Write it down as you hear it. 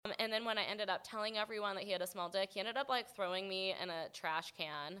And then when I ended up telling everyone that he had a small dick, he ended up like throwing me in a trash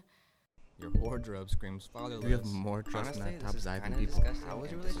can. Your wardrobe screams fatherless. You have more trust in Honestly, that top this is Zypin kinda people. disgusting. How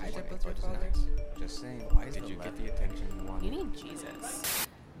was your relationship with your father? Just saying, why did you get the attention you wanted? You need Jesus.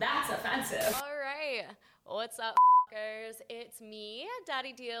 That's offensive. All right. What's up, f***ers? It's me,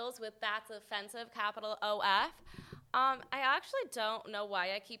 Daddy Deals with That's Offensive, capital O-F. I actually don't know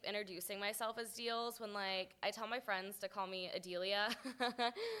why I keep introducing myself as Deals when, like, I tell my friends to call me Adelia.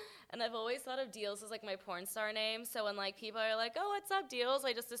 And I've always thought of Deals as, like, my porn star name. So when, like, people are like, oh, what's up, Deals?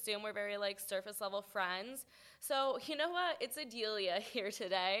 I just assume we're very, like, surface-level friends. So, you know what? It's Adelia here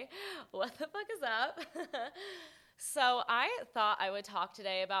today. What the fuck is up? So I thought I would talk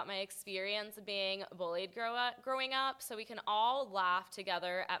today about my experience being bullied growing up so we can all laugh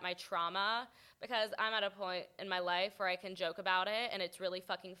together at my trauma, because I'm at a point in my life where I can joke about it and it's really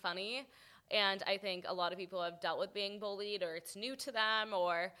fucking funny. And I think a lot of people have dealt with being bullied, or it's new to them,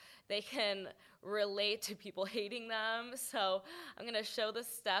 or they can relate to people hating them. So I'm going to show the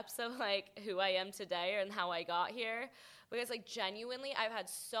steps of like who I am today and how I got here. Because like genuinely, I've had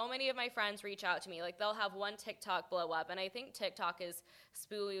so many of my friends reach out to me. Like they'll have one TikTok blow up, and I think TikTok is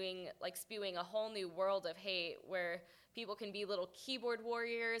spewing a whole new world of hate where people can be little keyboard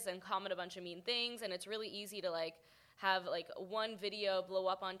warriors and comment a bunch of mean things, and it's really easy to like have like one video blow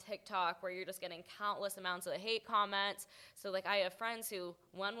up on TikTok where you're just getting countless amounts of hate comments. So like I have friends who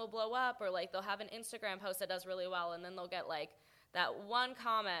one will blow up, or like they'll have an Instagram post that does really well, and then they'll get like that one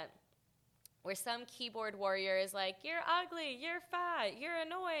comment where some keyboard warrior is like, you're ugly, you're fat, you're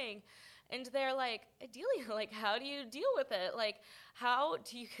annoying. And they're like, Adelia, like, how do you deal with it? Like, how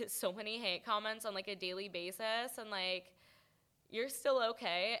do you get so many hate comments on, like, a daily basis? And, like, you're still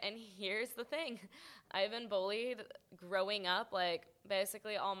okay. And here's the thing. I've been bullied growing up, like,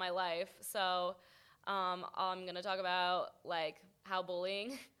 basically all my life. So I'm going to talk about, like, how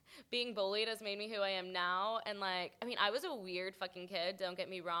being bullied has made me who I am now. And like, I mean, I was a weird fucking kid, don't get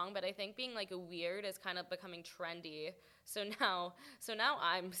me wrong, but I think being like a weird is kind of becoming trendy. So now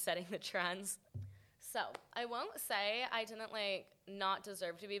I'm setting the trends. So I won't say I didn't like not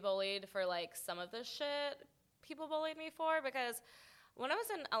deserve to be bullied for like some of the shit people bullied me for, because when I was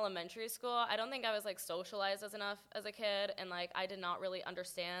in elementary school, I don't think I was like socialized enough as a kid, and like I did not really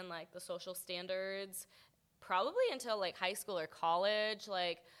understand like the social standards probably until like high school or college.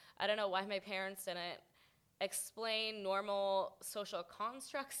 Like, I don't know why my parents didn't explain normal social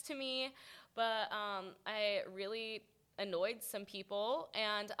constructs to me, but I really annoyed some people.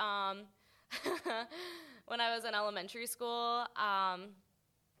 And when I was in elementary school, I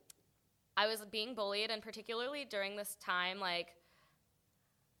was being bullied, and particularly during this time, like,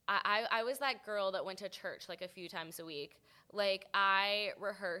 I was that girl that went to church like a few times a week. Like, I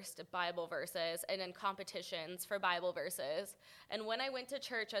rehearsed Bible verses and in competitions for Bible verses. And when I went to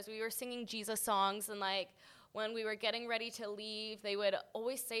church, as we were singing Jesus songs, and like when we were getting ready to leave, they would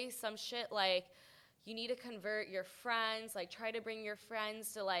always say some shit like, you need to convert your friends, like try to bring your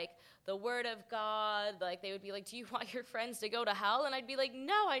friends to like the word of God. Like they would be like, do you want your friends to go to hell? And I'd be like,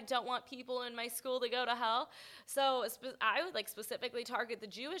 no, I don't want people in my school to go to hell. So I would like specifically target the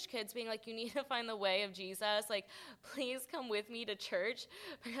Jewish kids, being like, you need to find the way of Jesus. Like, please come with me to church,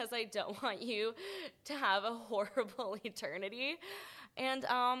 because I don't want you to have a horrible eternity. And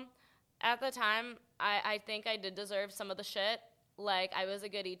at the time, I think I did deserve some of the shit. Like, I was a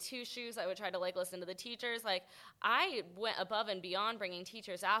goody two-shoes. I would try to, like, listen to the teachers. Like, I went above and beyond bringing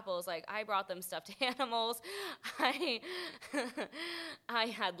teachers apples. Like, I brought them stuffed animals. I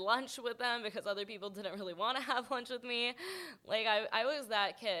had lunch with them because other people didn't really want to have lunch with me. Like, I was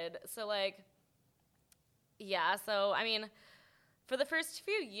that kid. So, like, yeah. So, I mean, for the first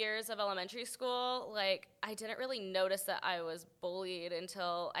few years of elementary school, like, I didn't really notice that I was bullied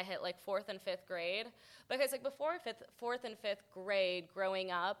until I hit, like, 4th and 5th grade. Because, like, before 4th and 5th grade,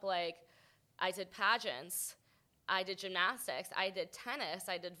 growing up, like, I did pageants, I did gymnastics, I did tennis,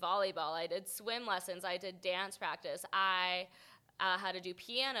 I did volleyball, I did swim lessons, I did dance practice, I had to do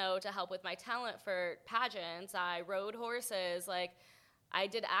piano to help with my talent for pageants, I rode horses, like, I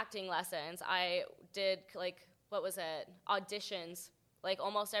did acting lessons, I did, like, auditions, like,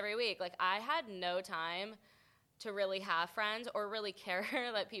 almost every week. Like, I had no time to really have friends or really care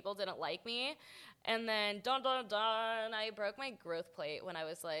that people didn't like me. And then, I broke my growth plate when I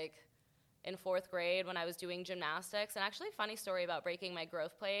was, like, in 4th grade when I was doing gymnastics. And actually, funny story about breaking my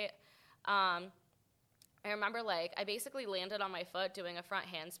growth plate. I remember, like, I basically landed on my foot doing a front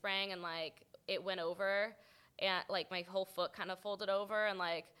handspring, and, like, it went over, and, like, my whole foot kind of folded over, and,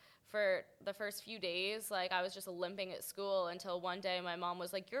 like, for the first few days, like, I was just limping at school until one day my mom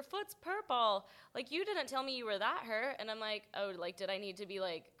was like, your foot's purple. Like, you didn't tell me you were that hurt. And I'm like, oh, like, did I need to be,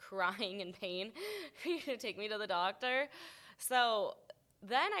 like, crying in pain for you to take me to the doctor? So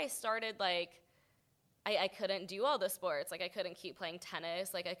then I started, like, I couldn't do all the sports. Like, I couldn't keep playing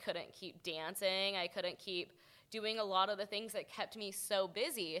tennis. Like, I couldn't keep dancing. I couldn't keep doing a lot of the things that kept me so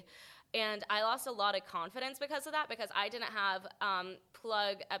busy. And I lost a lot of confidence because of that, because I didn't have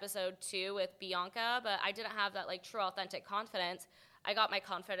plug episode 2 with Bianca, but I didn't have that, like, true, authentic confidence. I got my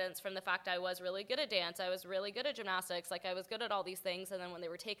confidence from the fact I was really good at dance. I was really good at gymnastics. Like, I was good at all these things. And then when they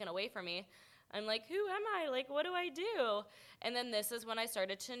were taken away from me, I'm like, who am I? Like, what do I do? And then this is when I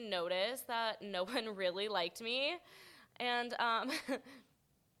started to notice that no one really liked me. And I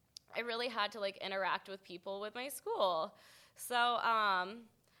really had to, like, interact with people with my school. So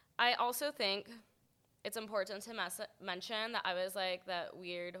I also think it's important to mention that I was, like, that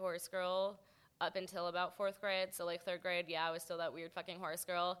weird horse girl up until about 4th grade. So, like, 3rd grade, yeah, I was still that weird fucking horse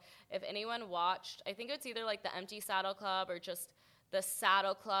girl. If anyone watched, I think it's either, like, the Empty Saddle Club or just the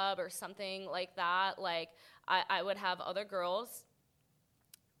Saddle Club or something like that. Like, I would have other girls,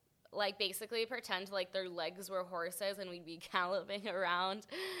 like, basically pretend like their legs were horses, and we'd be galloping around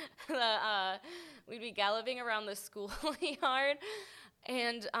the schoolyard.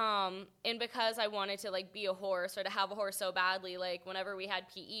 And because I wanted to, like, be a horse or to have a horse so badly, like, whenever we had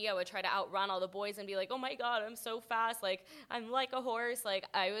PE, I would try to outrun all the boys and be like, oh my God, I'm so fast. Like, I'm like a horse. Like,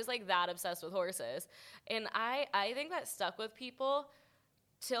 I was, like, that obsessed with horses. And I think that stuck with people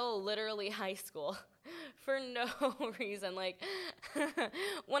till literally high school for no reason. Like,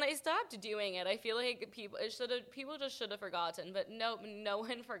 when I stopped doing it, I feel like people just should have forgotten. But no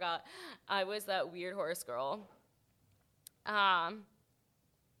one forgot. I was that weird horse girl.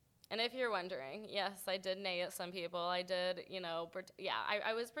 And if you're wondering, yes, I did neigh at some people. I did,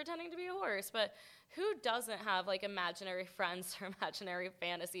 I was pretending to be a horse. But who doesn't have, like, imaginary friends or imaginary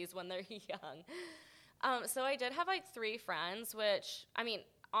fantasies when they're young? So I did have, like, 3 friends, which, I mean,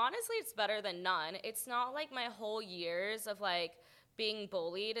 honestly, it's better than none. It's not like my whole years of, like, being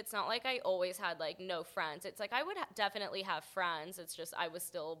bullied. It's not like I always had, like, no friends. It's like I would definitely have friends. It's just I was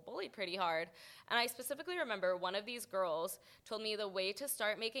still bullied pretty hard. And I specifically remember one of these girls told me the way to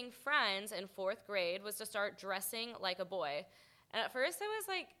start making friends in 4th grade was to start dressing like a boy. And at first I was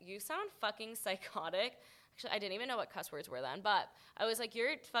like, you sound fucking psychotic. Actually, I didn't even know what cuss words were then, but I was like,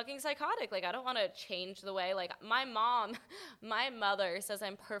 you're fucking psychotic. Like, I don't want to change the way, like, my mother says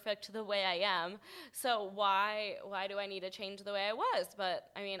I'm perfect the way I am, so why do I need to change the way I was?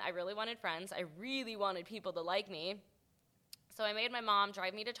 But, I mean, I really wanted friends. I really wanted people to like me. So I made my mom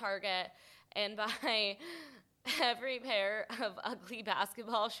drive me to Target and buy every pair of ugly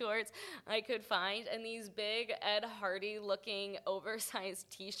basketball shorts I could find and these big Ed Hardy looking oversized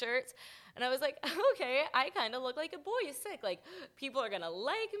t-shirts. And I was like, okay, I kind of look like a boy. Sick. Like, people are going to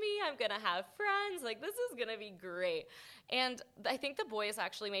like me. I'm going to have friends. Like, this is going to be great. And I think the boys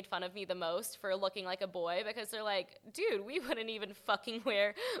actually made fun of me the most for looking like a boy, because they're like, dude, we wouldn't even fucking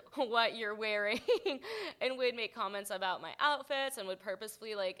wear what you're wearing, and would make comments about my outfits and would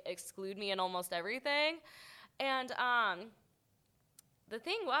purposefully, like, exclude me in almost everything. And the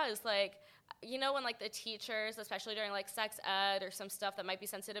thing was, like, you know, when, like, the teachers, especially during, like, sex ed or some stuff that might be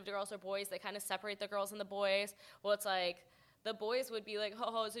sensitive to girls or boys, they kind of separate the girls and the boys. Well, it's like the boys would be like,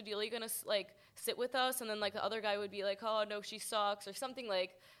 oh, is Adelia going to, like, sit with us? And then, like, the other guy would be like, oh, no, she sucks, or something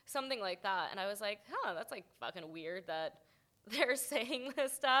like that. And I was like, that's, like, fucking weird that they're saying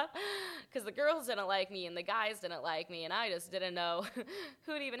this stuff, because the girls didn't like me and the guys didn't like me, and I just didn't know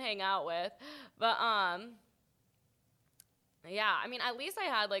who to even hang out with. But, yeah, I mean, at least I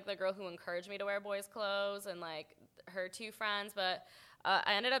had, like, the girl who encouraged me to wear boys' clothes and, like, her 2 friends, but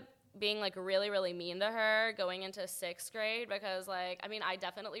I ended up being, like, really, really mean to her going into 6th grade, because, like, I mean, I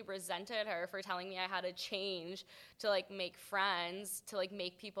definitely resented her for telling me I had to change to, like, make friends, to, like,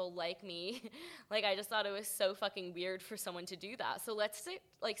 make people like me. Like, I just thought it was so fucking weird for someone to do that. So let's,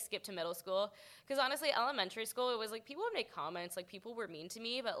 like, skip to middle school, because honestly, elementary school, it was, like, people would make comments, like, people were mean to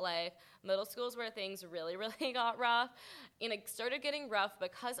me, but, like, middle school is where things really, really got rough, and it started getting rough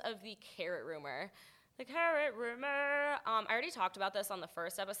because of the carrot rumor. The carrot rumor. I already talked about this on the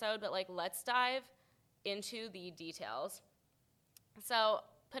first episode, but, like, let's dive into the details. So,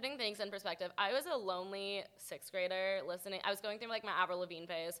 putting things in perspective, I was a lonely 6th grader listening. I was going through, like, my Avril Lavigne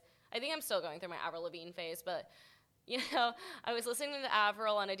phase. I think I'm still going through my Avril Lavigne phase, but, you know, I was listening to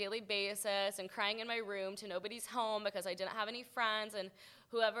Avril on a daily basis and crying in my room to nobody's home because I didn't have any friends, and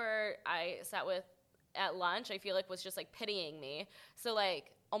whoever I sat with at lunch, I feel like, was just, like, pitying me. So,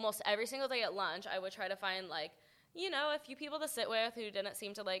 like, almost every single day at lunch, I would try to find, like, a few people to sit with who didn't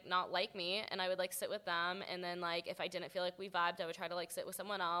seem to, like, not like me, and I would, like, sit with them, and then, like, if I didn't feel like we vibed, I would try to, like, sit with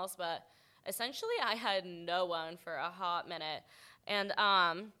someone else, but essentially I had no one for a hot minute, and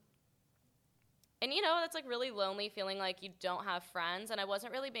that's, like, really lonely feeling like you don't have friends, and I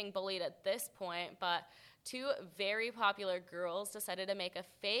wasn't really being bullied at this point, but two very popular girls decided to make a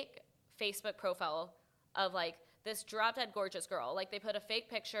fake Facebook profile of, like, this drop-dead gorgeous girl. Like, they put a fake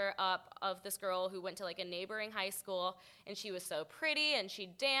picture up of this girl who went to, like, a neighboring high school, and she was so pretty, and she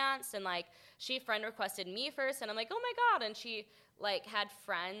danced, and, like, she friend requested me first, and I'm like, oh my God, and she, like, had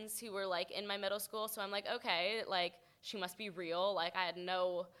friends who were, like, in my middle school, so I'm like, okay, like, she must be real. Like, I had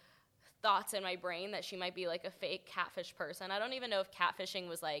no thoughts in my brain that she might be, like, a fake catfish person. I don't even know if catfishing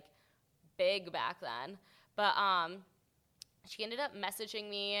was, like, big back then, but, she ended up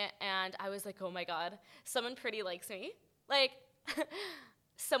messaging me, and I was like, oh my God, someone pretty likes me. Like,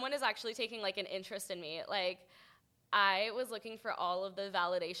 someone is actually taking, like, an interest in me. Like, I was looking for all of the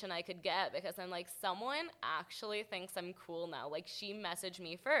validation I could get because I'm like, someone actually thinks I'm cool now. Like, she messaged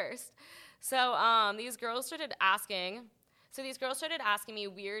me first. So these girls started asking me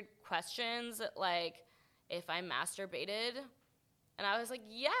weird questions, like if I masturbated. And I was like,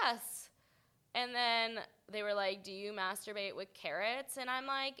 yes. And then they were like, do you masturbate with carrots? And I'm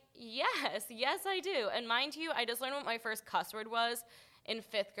like, yes I do. And mind you, I just learned what my first cuss word was in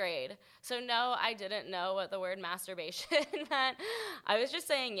 5th grade. So no, I didn't know what the word masturbation meant. I was just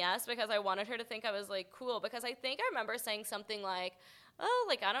saying yes because I wanted her to think I was, like, cool, because I think I remember saying something like, oh,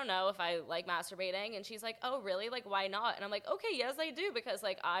 like, I don't know if I like masturbating. And she's like, oh, really? Like, why not? And I'm like, okay, yes, I do, because,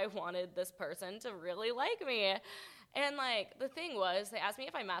 like, I wanted this person to really like me. And, like, the thing was, they asked me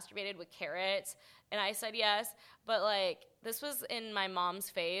if I masturbated with carrots, and I said yes, but, like, this was in my mom's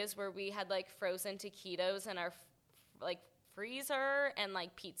phase where we had, like, frozen taquitos in our, like, freezer and,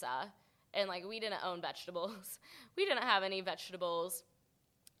 like, pizza, and, like, we didn't own vegetables. We didn't have any vegetables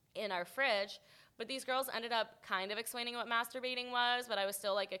in our fridge, but these girls ended up kind of explaining what masturbating was, but I was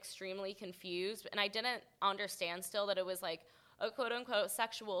still, like, extremely confused, and I didn't understand still that it was, like, a quote-unquote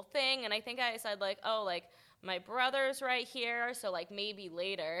sexual thing, and I think I said, like, oh, like, my brother's right here, so, like, maybe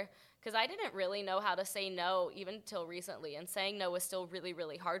later, because I didn't really know how to say no even until recently, and saying no was still really,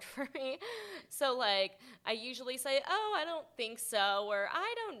 really hard for me. So, like, I usually say, oh, I don't think so, or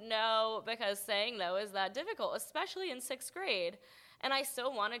I don't know, because saying no is that difficult, especially in 6th grade. And I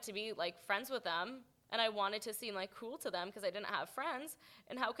still wanted to be, like, friends with them, and I wanted to seem, like, cool to them because I didn't have friends,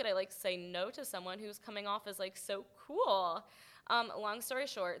 and how could I, like, say no to someone who's coming off as, like, so cool? Long story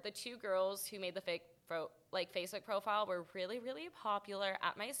short, the two girls who made the fake Facebook profile were really, really popular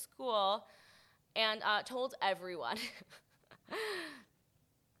at my school, and told everyone.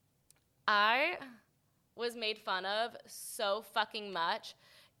 I was made fun of so fucking much.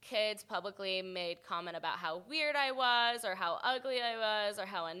 Kids publicly made comment about how weird I was, or how ugly I was, or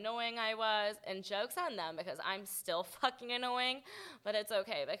how annoying I was, and joke's on them because I'm still fucking annoying, but it's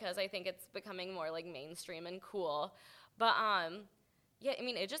okay because I think it's becoming more, like, mainstream and cool. But yeah, I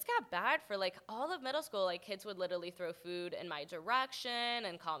mean, it just got bad for, like, all of middle school. Like, kids would literally throw food in my direction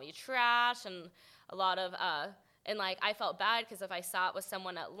and call me trash, and a lot of, and, like, I felt bad because if I sat with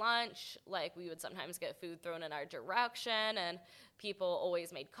someone at lunch, like, we would sometimes get food thrown in our direction, and people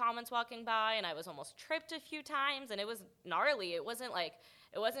always made comments walking by, and I was almost tripped a few times, and it was gnarly. It wasn't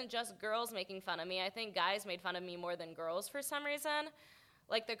just girls making fun of me. I think guys made fun of me more than girls for some reason.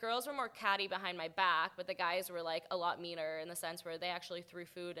 Like, the girls were more catty behind my back, but the guys were, like, a lot meaner in the sense where they actually threw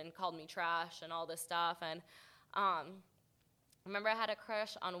food and called me trash and all this stuff. And I remember I had a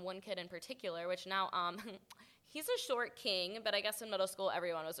crush on one kid in particular, which now he's a short king, but I guess in middle school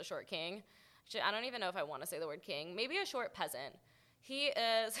everyone was a short king. Actually, I don't even know if I want to say the word king. Maybe a short peasant. He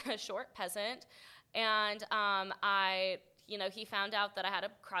is a short peasant, and he found out that I had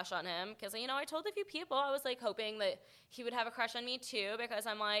a crush on him because, I told a few people. I was, like, hoping that he would have a crush on me, too, because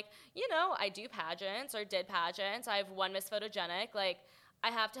I'm like, I do pageants or did pageants. I've won Miss Photogenic. Like,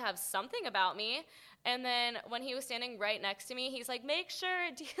 I have to have something about me. And then when he was standing right next to me, he's like, make sure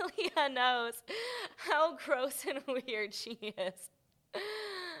Delia knows how gross and weird she is.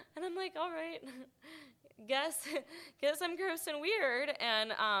 And I'm like, all right. Guess I'm gross and weird,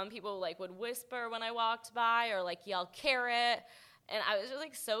 and people, like, would whisper when I walked by, or, like, yell carrot, and I was just,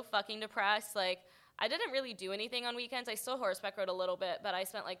 like, so fucking depressed. Like, I didn't really do anything on weekends. I still horseback rode a little bit, but I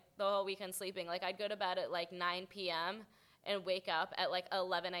spent, like, the whole weekend sleeping. Like, I'd go to bed at, like, 9 p.m. and wake up at, like,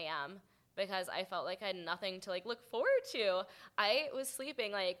 11 a.m. because I felt like I had nothing to, like, look forward to. I was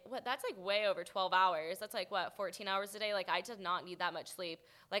sleeping, like, that's, like, way over 12 hours. That's, like, 14 hours a day? Like, I did not need that much sleep.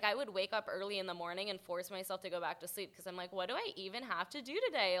 Like, I would wake up early in the morning and force myself to go back to sleep because I'm like, what do I even have to do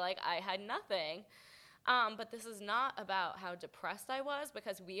today? Like, I had nothing. But this is not about how depressed I was,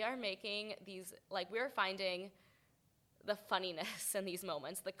 because we are making these, like, we're finding the funniness in these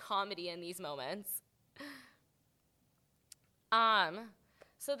moments, the comedy in these moments.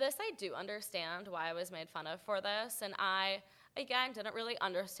 So this, I do understand why I was made fun of for this, and I, again, didn't really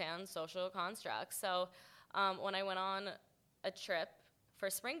understand social constructs. So when I went on a trip for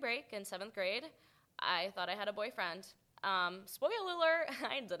spring break in 7th grade, I thought I had a boyfriend. Spoiler alert,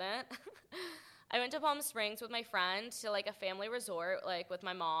 I didn't. I went to Palm Springs with my friend to, like, a family resort, like, with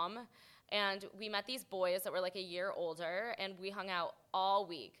my mom, and we met these boys that were, like, a year older, and we hung out all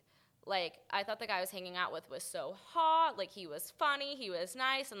week. Like, I thought the guy I was hanging out with was so hot, like, he was funny, he was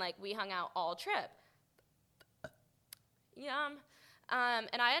nice, and, like, we hung out all trip. Yum.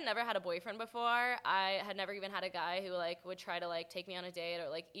 And I had never had a boyfriend before. I had never even had a guy who, like, would try to, like, take me on a date or,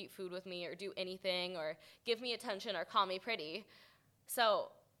 like, eat food with me or do anything or give me attention or call me pretty. So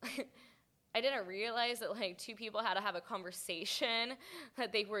I didn't realize that, like, two people had to have a conversation,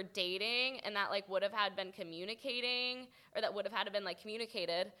 that they were dating, and that, like, would have had been communicating, or that would have had to been, like,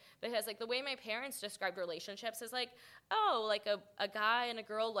 communicated, because, like, the way my parents described relationships is, like, oh, like, a guy and a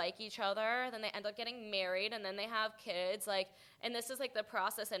girl like each other, then they end up getting married, and then they have kids, like, and this is, like, the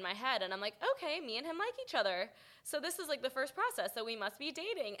process in my head, and I'm like, okay, me and him like each other, so this is, like, the first process, so we must be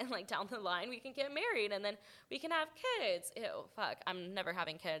dating, and, like, down the line, we can get married, and then we can have kids. Ew, fuck, I'm never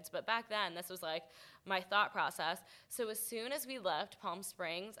having kids, but back then, this was, like, my thought process. So as soon as we left Palm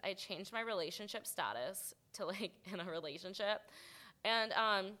Springs, I changed my relationship status to, like, in a relationship, and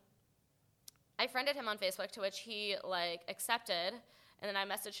I friended him on Facebook, to which he, like, accepted, and then I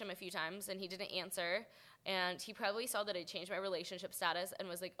messaged him a few times, and he didn't answer, and he probably saw that I changed my relationship status and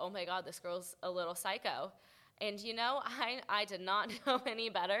was like, oh my God, this girl's a little psycho. And, you know, I did not know any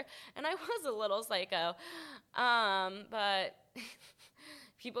better, and I was a little psycho, but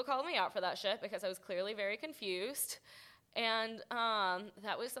people called me out for that shit because I was clearly very confused, and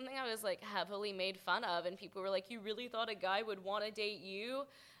that was something I was, like, heavily made fun of, and people were like, you really thought a guy would want to date you?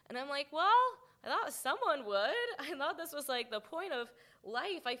 And I'm like, well, I thought someone would. I thought this was, like, the point of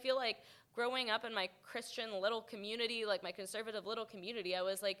life. I feel like growing up in my Christian little community, like my conservative little community, I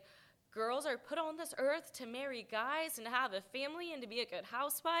was like, girls are put on this earth to marry guys and to have a family and to be a good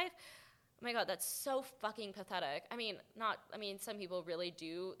housewife. Oh my God, that's so fucking pathetic. I mean, some people really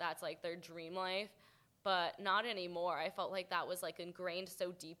do. That's, like, their dream life, but not anymore. I felt like that was, like, ingrained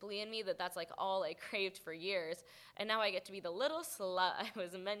so deeply in me that that's, like, all I craved for years. And now I get to be the little slut I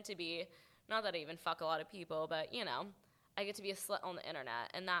was meant to be. Not that I even fuck a lot of people, but, you know, I get to be a slut on the internet,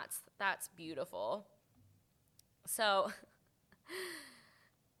 and that's beautiful. So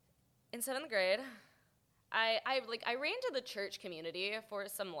in 7th grade, I ran to the church community for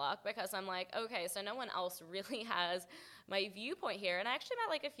some luck, because I'm like, okay, so no one else really has my viewpoint here. And I actually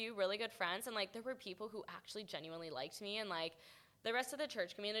met, like, a few really good friends, and, like, there were people who actually genuinely liked me, and, like, the rest of the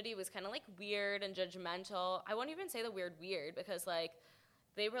church community was kind of, like, weird and judgmental. I won't even say the word weird, because, like,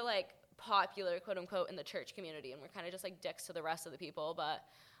 they were, like, popular, quote unquote, in the church community, and we're kind of just, like, dicks to the rest of the people. But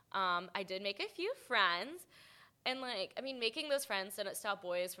I did make a few friends. And, like, I mean, making those friends didn't stop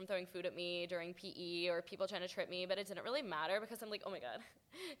boys from throwing food at me during PE or people trying to trip me, but it didn't really matter, because I'm like, oh my God,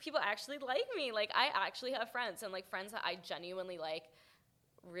 people actually like me. Like, I actually have friends, and, like, friends that I genuinely, like,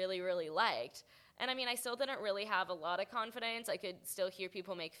 really, really liked. And, I mean, I still didn't really have a lot of confidence. I could still hear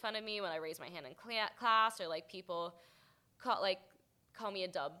people make fun of me when I raised my hand in class, or, like, people call me a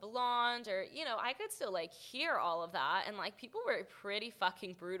dumb blonde, or, you know, I could still, like, hear all of that, and, like, people were pretty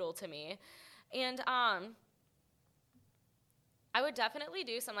fucking brutal to me. And I would definitely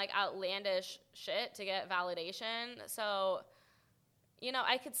do some, like, outlandish shit to get validation. So, you know,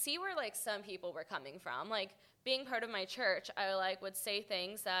 I could see where, like, some people were coming from. Like, being part of my church, I, like, would say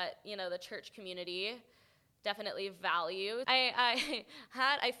things that, you know, the church community definitely valued.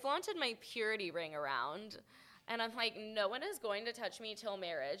 I flaunted my purity ring around, and I'm like, no one is going to touch me till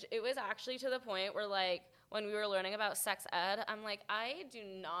marriage. It was actually to the point where, like, when we were learning about sex ed, I'm like, I do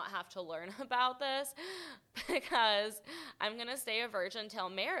not have to learn about this, because I'm going to stay a virgin till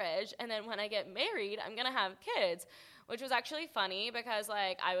marriage, and then when I get married, I'm going to have kids, which was actually funny, because,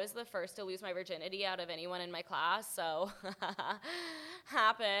 like, I was the first to lose my virginity out of anyone in my class, so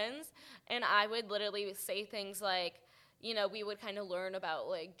happens. And I would literally say things like, you know, we would kind of learn about,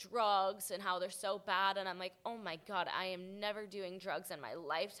 like, drugs and how they're so bad, and I'm like, oh my God, I am never doing drugs in my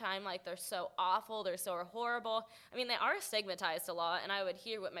lifetime. Like, they're so awful, they're so horrible. I mean, they are stigmatized a lot, and I would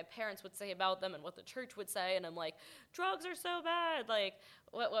hear what my parents would say about them and what the church would say, and I'm like, drugs are so bad. Like,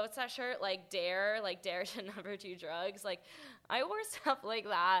 what's that shirt? Like, dare to never do drugs. Like, I wore stuff like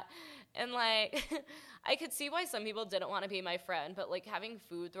that, And, like, I could see why some people didn't want to be my friend, but, like, having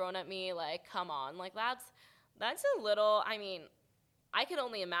food thrown at me, like, come on. Like, that's a little, I mean, I could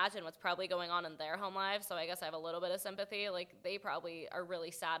only imagine what's probably going on in their home lives, so I guess I have a little bit of sympathy. Like, they probably are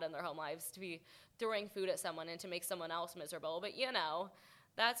really sad in their home lives to be throwing food at someone and to make someone else miserable. But, you know,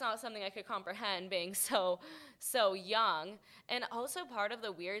 that's not something I could comprehend being so young. And also part of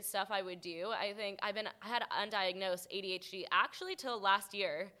the weird stuff I would do, I had undiagnosed ADHD actually till last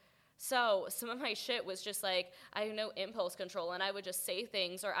year. So some of my shit was just like, I have no impulse control, and I would just say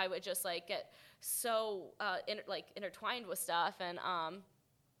things, or I would just like get so intertwined with stuff, and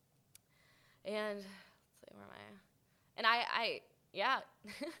let's see, where am I? And I yeah.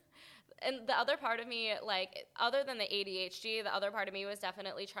 And the other part of me, like, other than the ADHD, the other part of me was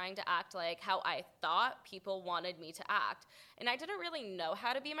definitely trying to act like how I thought people wanted me to act. And I didn't really know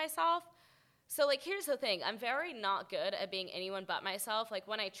how to be myself. So, like, here's the thing. I'm very not good at being anyone but myself. Like,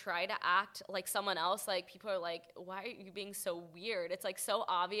 when I try to act like someone else, like, people are like, why are you being so weird? It's, like, so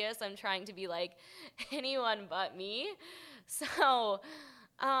obvious I'm trying to be, like, anyone but me. So,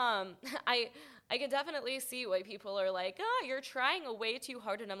 I can definitely see why people are like, oh, you're trying way too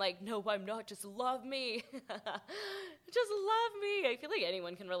hard. And I'm like, no, I'm not. Just love me. Just love me. I feel like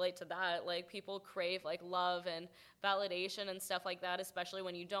anyone can relate to that. Like, people crave, like, love and validation and stuff like that, especially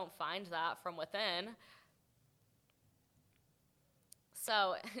when you don't find that from within.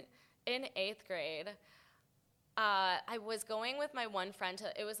 So in 8th grade, I was going with my one friend to,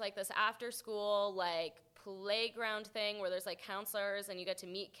 it was like this after school, like, playground thing where there's like counselors and you get to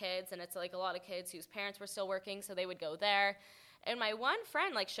meet kids, and it's like a lot of kids whose parents were still working, so they would go there. And my one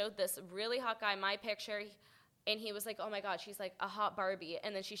friend like showed this really hot guy my picture, and he was like, oh my God, she's like a hot Barbie.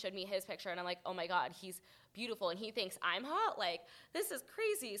 And then she showed me his picture, and I'm like, oh my God, he's beautiful, and he thinks I'm hot. Like, this is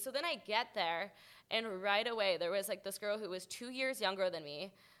crazy. So then I get there, and right away there was like this girl who was 2 years younger than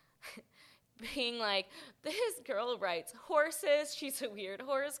me being like, this girl rides horses, she's a weird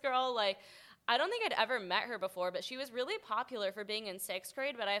horse girl. Like, I don't think I'd ever met her before, but she was really popular for being in 6th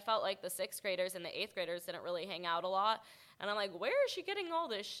grade, but I felt like the 6th graders and the 8th graders didn't really hang out a lot. And I'm like, where is she getting all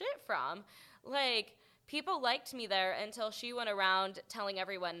this shit from? Like, people liked me there until she went around telling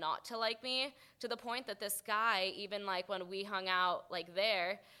everyone not to like me, to the point that this guy, even like when we hung out like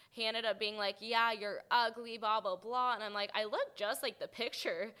there, he ended up being like, yeah, you're ugly, blah, blah, blah. And I'm like, I look just like the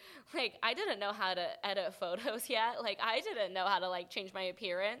picture. Like, I didn't know how to edit photos yet. Like, I didn't know how to like change my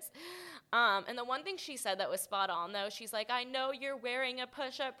appearance. And the one thing she said that was spot on, though, she's like, I know you're wearing a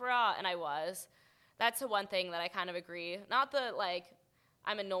push-up bra. And I was. That's the one thing that I kind of agree. Not the, like,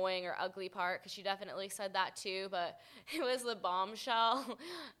 I'm annoying or ugly part, because she definitely said that too, but it was the bombshell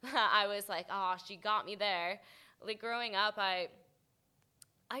that I was like, oh, she got me there. Like, growing up, I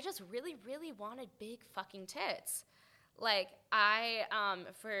just really, really wanted big fucking tits. Like,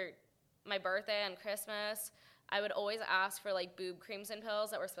 for my birthday and Christmas, I would always ask for, like, boob creams and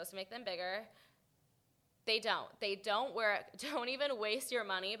pills that were supposed to make them bigger. They don't. Don't even waste your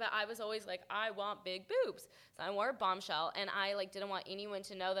money, but I was always like, I want big boobs. So I wore a bombshell, and I, like, didn't want anyone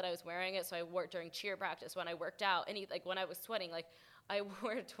to know that I was wearing it, so I wore it during cheer practice when I worked out. And, like, when I was sweating, like, I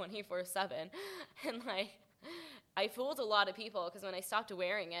wore it 24/7. And, like, I fooled a lot of people, because when I stopped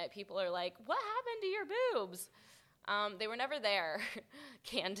wearing it, people are like, what happened to your boobs? They were never there,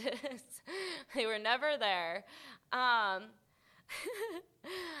 Candace. They were never there. But,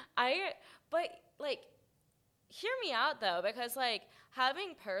 like, hear me out, though, because, like,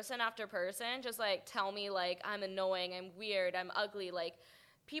 having person after person just, like, tell me, like, I'm annoying, I'm weird, I'm ugly, like,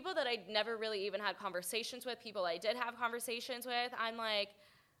 people that I'd never really even had conversations with, people I did have conversations with, I'm like,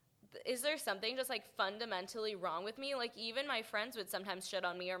 is there something just, like, fundamentally wrong with me? Like, even my friends would sometimes shit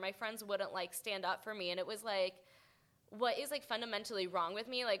on me, or my friends wouldn't, like, stand up for me, and it was like, what is, like, fundamentally wrong with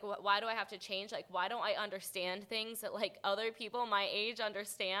me? Like, why do I have to change? Like, why don't I understand things that, like, other people my age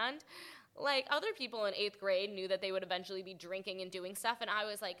understand? Like, other people in 8th grade knew that they would eventually be drinking and doing stuff, and I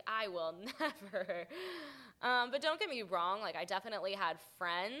was like, I will never. But don't get me wrong, like, I definitely had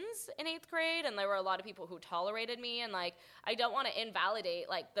friends in 8th grade, and there were a lot of people who tolerated me, and, like, I don't want to invalidate,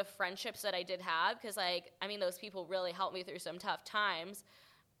 like, the friendships that I did have, because, like, I mean, those people really helped me through some tough times,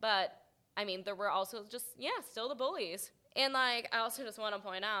 but I mean, there were also just, still the bullies. And, like, I also just want to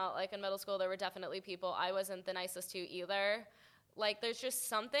point out, like, in middle school, there were definitely people I wasn't the nicest to either. Like, there's just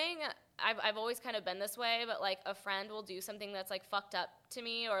something, I've always kind of been this way, but, like, a friend will do something that's, like, fucked up to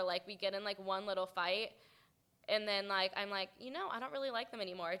me, or, like, we get in, like, one little fight, and then, like, I'm like, I don't really like them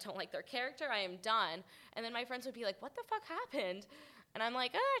anymore. I don't like their character. I am done. And then my friends would be like, what the fuck happened? And I'm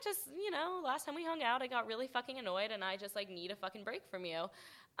like, just, last time we hung out, I got really fucking annoyed, and I just, like, need a fucking break from you.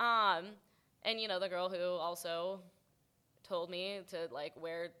 And, the girl who also told me to, like,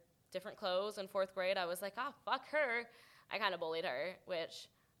 wear different clothes in 4th grade, I was like, oh, fuck her. I kind of bullied her, which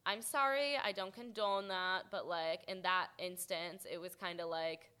I'm sorry. I don't condone that. But, like, in that instance, it was kind of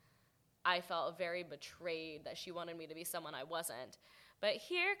like I felt very betrayed that she wanted me to be someone I wasn't. But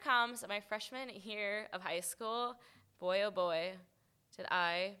here comes my freshman year of high school. Boy, oh boy, did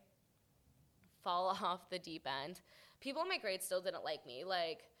I fall off the deep end. People in my grade still didn't like me.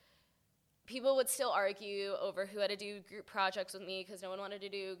 Like, people would still argue over who had to do group projects with me because no one wanted to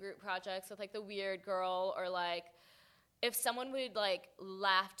do group projects with, like, the weird girl, or, like, if someone would, like,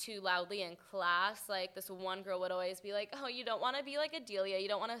 laugh too loudly in class, like, this one girl would always be like, oh, you don't want to be like Adelia, you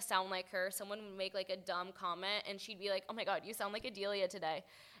don't want to sound like her. Someone would make, like, a dumb comment, and she'd be like, oh my God, you sound like Adelia today.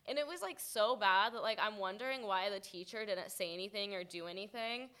 And it was, like, so bad that, like, I'm wondering why the teacher didn't say anything or do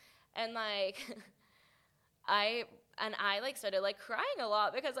anything. And, like, I like started, like, crying a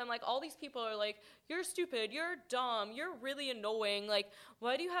lot because I'm like, all these people are like, you're stupid, you're dumb, you're really annoying, like,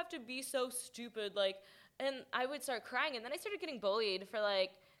 why do you have to be so stupid, like, and I would start crying, and then I started getting bullied for,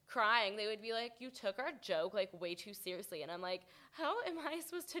 like, crying. They would be like, you took our joke, like, way too seriously, and I'm like, how am I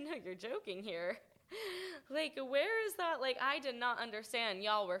supposed to know you're joking here? Like, where is that? Like, I did not understand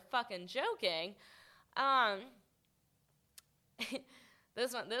y'all were fucking joking.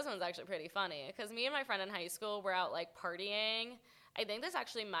 This one's actually pretty funny, because me and my friend in high school were out, like, partying. I think this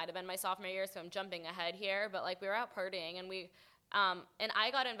actually might have been my sophomore year, so I'm jumping ahead here, but, like, we were out partying, and and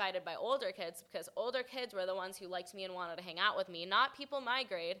I got invited by older kids, because older kids were the ones who liked me and wanted to hang out with me, not people my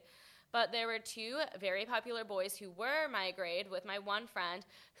grade. But there were 2 very popular boys who were my grade with my one friend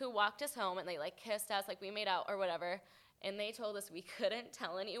who walked us home, and they, like, kissed us, like, we made out or whatever. And they told us we couldn't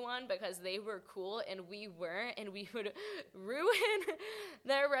tell anyone because they were cool and we weren't, and we would ruin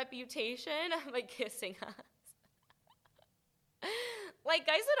their reputation by kissing us. Like,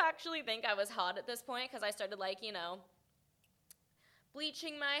 guys would actually think I was hot at this point because I started, like, you know,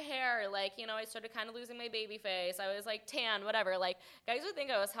 bleaching my hair. Like, you know, I started kind of losing my baby face. I was, like, tan, whatever. Like, guys would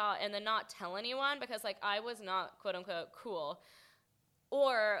think I was hot and then not tell anyone because, like, I was not, quote-unquote, cool.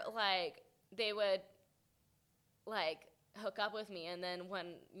 Or, like, they would, like, hook up with me, and then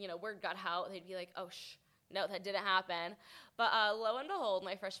when, you know, word got out, they'd be like, oh, no, that didn't happen. But lo and behold,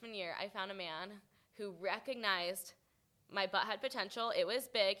 my freshman year, I found a man who recognized my butt had potential. It was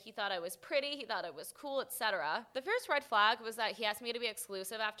big. He thought I was pretty. He thought I was cool, etc. The first red flag was that he asked me to be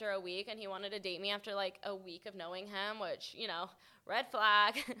exclusive after a week, and he wanted to date me after, like, a week of knowing him, which, you know, red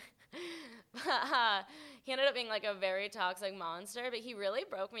flag. But he ended up being, like, a very toxic monster, but he really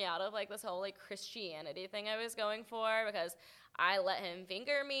broke me out of, like, this whole, like, Christianity thing I was going for, because I let him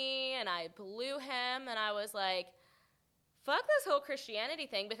finger me, and I blew him, and I was like, fuck this whole Christianity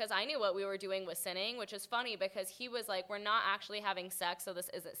thing, because I knew what we were doing was sinning, which is funny because he was like, we're not actually having sex, so this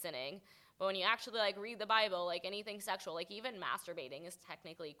isn't sinning. But when you actually, like, read the Bible, like, anything sexual, like, even masturbating is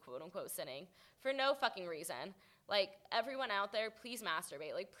technically, quote-unquote, sinning for no fucking reason. Like, everyone out there, please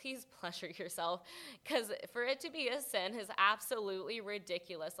masturbate. Like, please pleasure yourself, because for it to be a sin is absolutely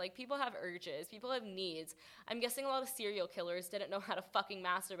ridiculous. Like, people have urges. People have needs. I'm guessing a lot of serial killers didn't know how to fucking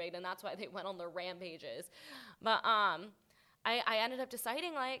masturbate, and that's why they went on their rampages. But I ended up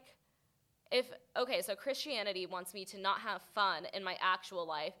deciding, like, so Christianity wants me to not have fun in my actual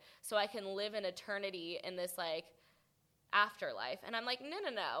life so I can live in eternity in this, like, afterlife. And I'm like, no,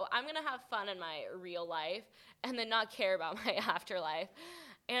 I'm going to have fun in my real life and then not care about my afterlife.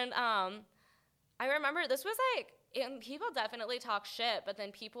 And I remember this was, like, and people definitely talk shit, but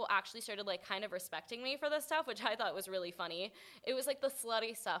then people actually started, like, kind of respecting me for this stuff, which I thought was really funny. It was, like, the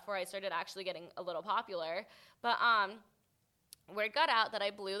slutty stuff where I started actually getting a little popular. But word got out that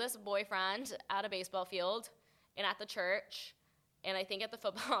I blew this boyfriend at a baseball field and at the church and I think at the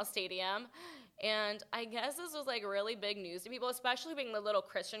football stadium. And I guess this was, like, really big news to people, especially being the little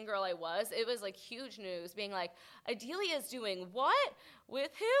Christian girl I was. It was, like, huge news, being like, Adelia's doing what?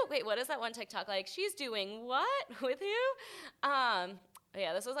 With who? Wait, what is that one TikTok? Like, she's doing what? With who?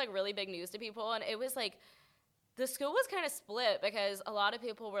 Yeah, this was, like, really big news to people. And it was, like, the school was kind of split because a lot of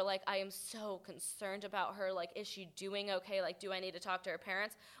people were like, I am so concerned about her. Like, is she doing okay? Like, do I need to talk to her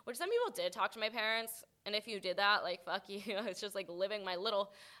parents? Which some people did talk to my parents. And if you did that, like, fuck you. It's just, like, living my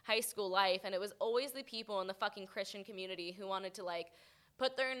little high school life. And it was always the people in the fucking Christian community who wanted to, like,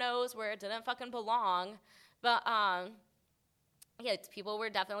 put their nose where it didn't fucking belong. But, yeah, people were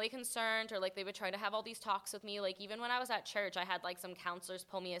definitely concerned, or, like, they would try to have all these talks with me. Like, even when I was at church, I had, like, some counselors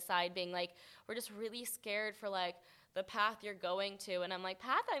pull me aside being like, we're just really scared for, like, the path you're going to. And I'm like,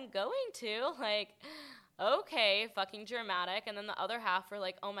 path I'm going to? Like, okay, fucking dramatic. And then the other half were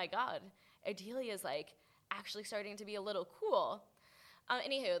like, oh, my God, Adelia's, like, actually starting to be a little cool.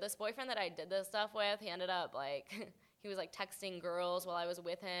 Anywho, this boyfriend that I did this stuff with, he ended up, like, he was like texting girls while I was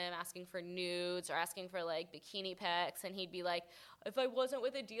with him, asking for nudes or asking for like bikini pics. And he'd be like, if I wasn't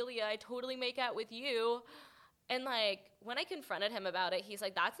with Adelia, I'd totally make out with you. And like when I confronted him about it, he's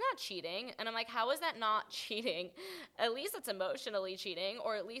like, that's not cheating. And I'm like, how is that not cheating? At least it's emotionally cheating,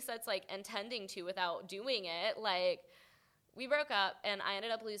 or at least that's like intending to without doing it. Like, we broke up, and I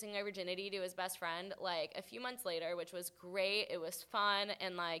ended up losing my virginity to his best friend like a few months later, which was great. It was fun.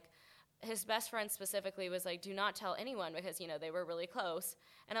 And like, his best friend specifically was like, do not tell anyone, because, you know, they were really close.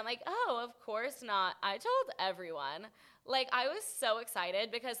 And I'm like, oh, of course not. I told everyone. Like, I was so excited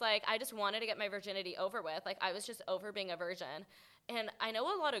because, like, I just wanted to get my virginity over with. Like, I was just over being a virgin. And I know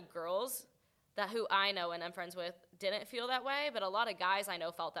a lot of girls who I know and I'm friends with didn't feel that way, but a lot of guys I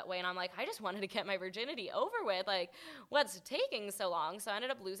know felt that way. And I'm like, I just wanted to get my virginity over with. Like, what's taking so long? So I ended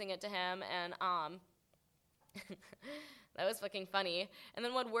up losing it to him, and that was fucking funny. And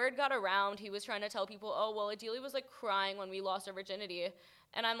then when word got around, he was trying to tell people, oh, well, Adelia was like crying when we lost our virginity.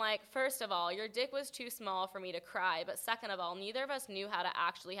 And I'm like, first of all, your dick was too small for me to cry. But second of all, neither of us knew how to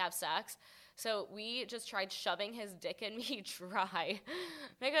actually have sex. So we just tried shoving his dick in me dry.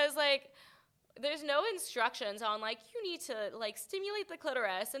 Because like, there's no instructions on like, you need to like stimulate the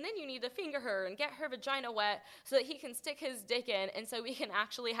clitoris, and then you need to finger her and get her vagina wet so that he can stick his dick in and so we can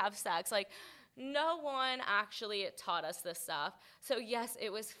actually have sex. Like, no one actually taught us this stuff. So yes,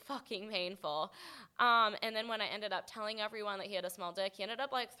 it was fucking painful. And then when I ended up telling everyone that he had a small dick, he ended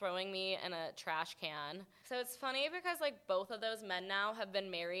up like throwing me in a trash can. So it's funny because like both of those men now have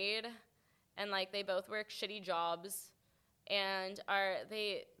been married, and like they both work shitty jobs, and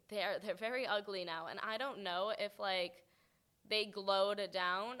they're very ugly now. And I don't know if like they glowed it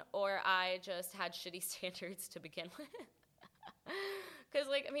down or I just had shitty standards to begin with. Because,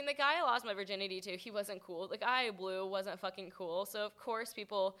 like, I mean, the guy I lost my virginity to, he wasn't cool. The guy I blew wasn't fucking cool. So, of course,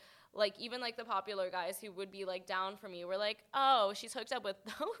 people, like, even, like, the popular guys who would be, like, down for me were like, oh, she's hooked up with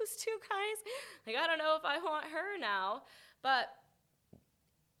those two guys? Like, I don't know if I want her now. But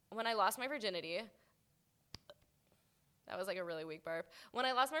when I lost my virginity, that was, like, a really weak burp. When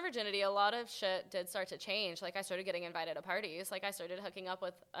I lost my virginity, a lot of shit did start to change. Like, I started getting invited to parties. Like, I started hooking up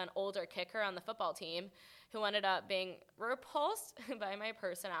with an older kicker on the football team who ended up being repulsed by my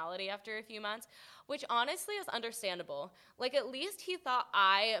personality after a few months, which honestly is understandable. Like, at least he thought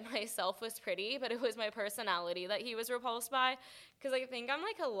I myself was pretty, but it was my personality that he was repulsed by, because I think I'm,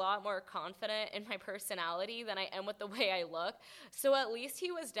 like, a lot more confident in my personality than I am with the way I look. So at least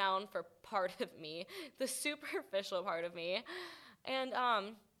he was down for part of me, the superficial part of me. And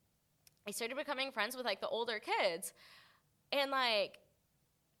I started becoming friends with, like, the older kids. And, like,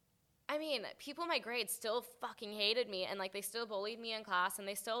 I mean, people in my grade still fucking hated me, and, like, they still bullied me in class, and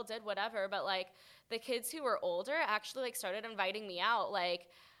they still did whatever, but, like, the kids who were older actually, like, started inviting me out. Like,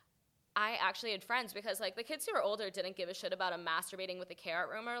 I actually had friends because, like, the kids who were older didn't give a shit about them masturbating with the carrot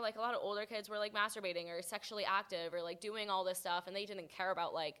rumor. Like, a lot of older kids were, like, masturbating or sexually active or, like, doing all this stuff, and they didn't care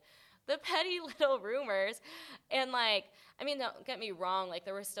about, like, the petty little rumors. And, like, I mean, don't get me wrong, like,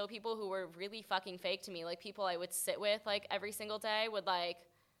 there were still people who were really fucking fake to me. Like, people I would sit with, like, every single day would, like,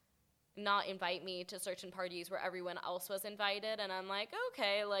 not invite me to certain parties where everyone else was invited, and I'm like,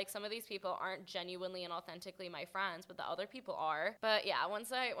 okay, like, some of these people aren't genuinely and authentically my friends, but the other people are. But yeah,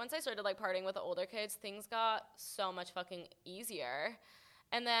 once I started, like, partying with the older kids, things got so much fucking easier.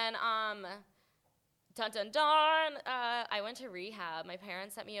 And then dun dun dun, I went to rehab. My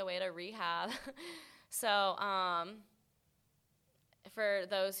parents sent me away to rehab. So for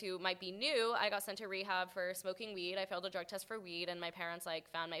those who might be new, I got sent to rehab for smoking weed. I failed a drug test for weed, and my parents, like,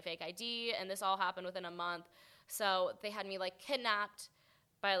 found my fake ID, and this all happened within a month. So they had me, like, kidnapped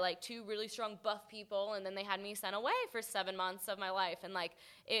by, like, two really strong buff people, and then they had me sent away for 7 months of my life. And, like,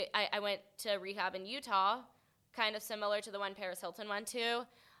 I went to rehab in Utah, kind of similar to the one Paris Hilton went to.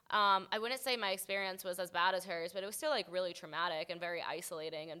 I wouldn't say my experience was as bad as hers, but it was still, like, really traumatic and very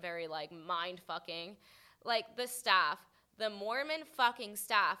isolating and very, like, mind-fucking. Like, the staff, the Mormon fucking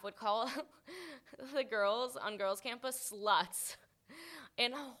staff would call the girls on girls' campus sluts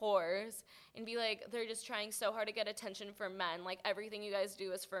and whores and be like, they're just trying so hard to get attention from men. Like, everything you guys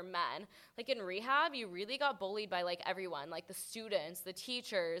do is for men. Like, in rehab, you really got bullied by, like, everyone, like the students, the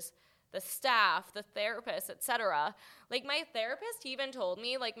teachers, the staff, the therapists, etc. Like, my therapist even told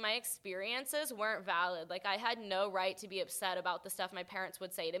me, like, my experiences weren't valid. Like, I had no right to be upset about the stuff my parents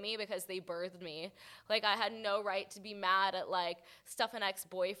would say to me because they birthed me. Like, I had no right to be mad at, like, stuff an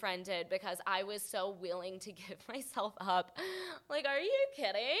ex-boyfriend did because I was so willing to give myself up. Like, are you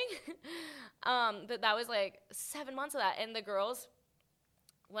kidding? But that was, like, 7 months of that. And the girls,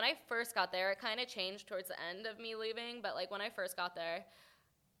 when I first got there, it kind of changed towards the end of me leaving, but, like, when I first got there,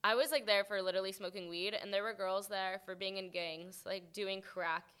 I was, like, there for literally smoking weed, and there were girls there for being in gangs, like, doing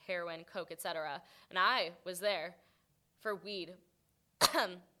crack, heroin, coke, etc. And I was there for weed.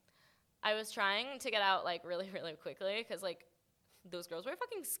 I was trying to get out, like, really, really quickly because, like, those girls were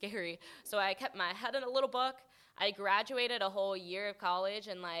fucking scary. So I kept my head in a little book. I graduated a whole year of college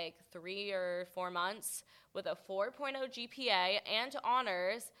in, like, 3 or 4 months with a 4.0 GPA and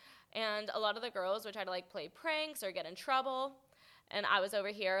honors. And a lot of the girls would try to, like, play pranks or get in trouble. And I was over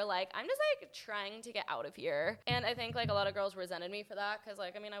here, like, I'm just, like, trying to get out of here. And I think, like, a lot of girls resented me for that because,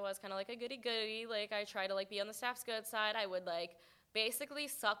 like, I mean, I was kind of, like, a goody-goody. Like, I tried to, like, be on the staff's good side. I would, like, basically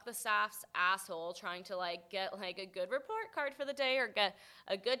suck the staff's asshole trying to, like, get, like, a good report card for the day or get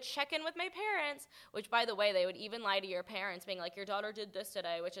a good check-in with my parents, which, by the way, they would even lie to your parents being like, your daughter did this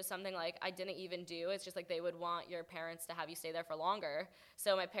today, which is something, like, I didn't even do. It's just, like, they would want your parents to have you stay there for longer.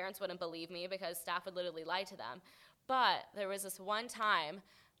 So my parents wouldn't believe me because staff would literally lie to them. But there was this one time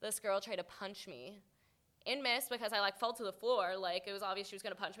this girl tried to punch me and missed because I, like, fell to the floor. Like, it was obvious she was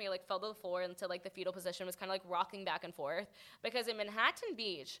going to punch me. I, like, fell to the floor into, like, the fetal position, was kind of, like, rocking back and forth. Because in Manhattan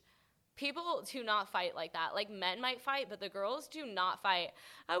Beach, people do not fight like that. Like, men might fight, but the girls do not fight.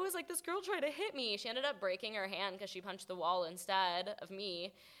 I was like, this girl tried to hit me. She ended up breaking her hand because she punched the wall instead of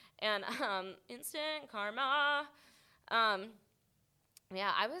me. And instant karma.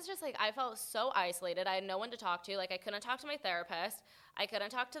 Yeah, I was just, like, I felt so isolated. I had no one to talk to. Like, I couldn't talk to my therapist. I couldn't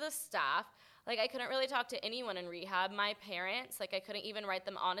talk to the staff. Like, I couldn't really talk to anyone in rehab. My parents, like, I couldn't even write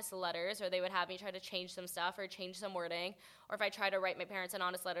them honest letters, or they would have me try to change some stuff or change some wording. Or if I try to write my parents an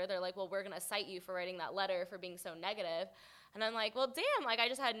honest letter, they're like, well, we're going to cite you for writing that letter for being so negative. And I'm like, well, damn, like, I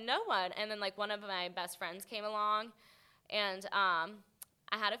just had no one. And then, like, one of my best friends came along, and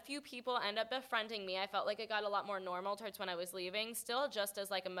I had a few people end up befriending me. I felt like it got a lot more normal towards when I was leaving. Still just as,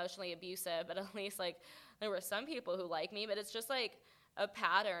 like, emotionally abusive, but at least, like, there were some people who like me. But it's just, like, a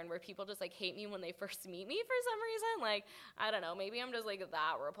pattern where people just, like, hate me when they first meet me for some reason. Like, I don't know. Maybe I'm just, like,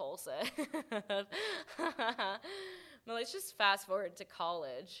 that repulsive. But let's just fast forward to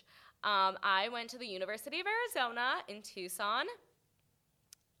college. I went to the University of Arizona in Tucson.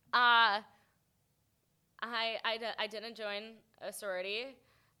 I didn't join a sorority.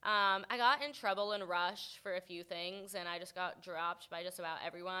 I got in trouble in Rush for a few things, and I just got dropped by just about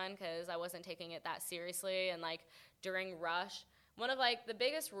everyone because I wasn't taking it that seriously. And, like, during Rush, one of, like, the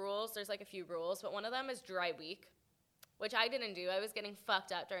biggest rules, there's, like, a few rules, but one of them is dry week, which I didn't do. I was getting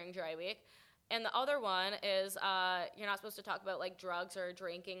fucked up during dry week. And the other one is you're not supposed to talk about, like, drugs or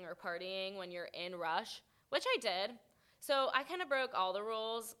drinking or partying when you're in Rush, which I did. So I kind of broke all the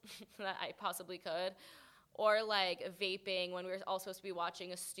rules that I possibly could. Or, like, vaping when we were all supposed to be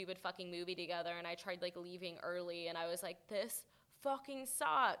watching a stupid fucking movie together, and I tried, like, leaving early, and I was like, this fucking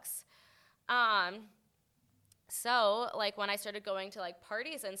sucks. So, like, when I started going to, like,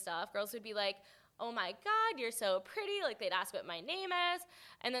 parties and stuff, girls would be like, oh my God, you're so pretty. Like, they'd ask what my name is,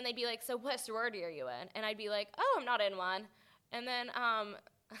 and then they'd be like, so what sorority are you in? And I'd be like, oh, I'm not in one. And then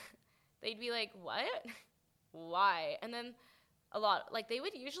they'd be like, what? Why? And then they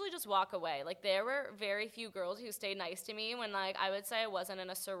would usually just walk away. Like, there were very few girls who stayed nice to me when, like, I would say I wasn't in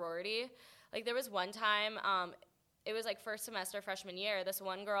a sorority. Like, there was one time, it was, like, first semester, freshman year, this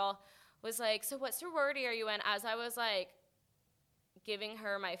one girl was like, so what sorority are you in? As I was, like, giving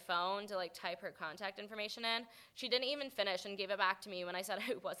her my phone to, like, type her contact information in, she didn't even finish and gave it back to me when I said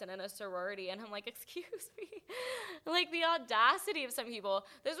I wasn't in a sorority. And I'm like, excuse me. Like, the audacity of some people.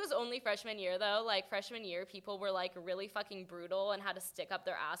 This was only freshman year, though. Like, freshman year, people were, like, really fucking brutal and had to stick up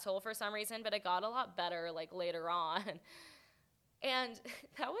their asshole for some reason, but it got a lot better, like, later on. And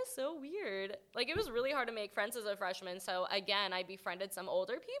that was so weird. Like, it was really hard to make friends as a freshman, so, again, I befriended some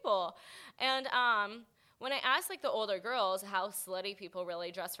older people. And when I asked, like, the older girls how slutty people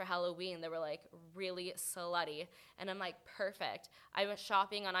really dress for Halloween, they were, like, really slutty. And I'm like, perfect. I went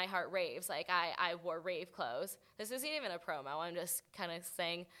shopping on iHeartRaves. Like, I wore rave clothes. This isn't even a promo. I'm just kind of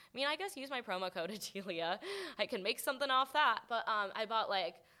saying, I mean, I guess use my promo code, Adelia. I can make something off that. But I bought,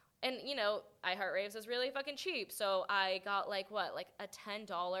 like, and, you know, iHeartRaves is really fucking cheap. So I got, like, a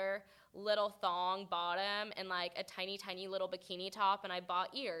 $10 little thong bottom and, like, a tiny, tiny little bikini top. And I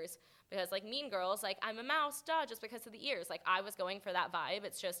bought ears. Because, like, Mean Girls, like, I'm a mouse, duh, just because of the ears. Like, I was going for that vibe.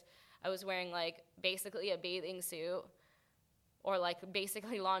 It's just I was wearing, like, basically a bathing suit or, like,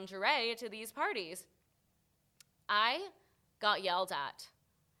 basically lingerie to these parties. I got yelled at.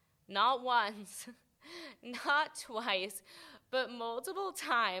 Not once, not twice, but multiple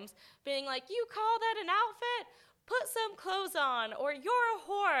times, being like, you call that an outfit? Put some clothes on, or you're a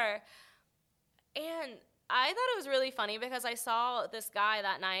whore. And I thought it was really funny because I saw this guy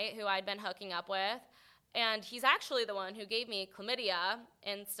that night who I'd been hooking up with, And he's actually the one who gave me chlamydia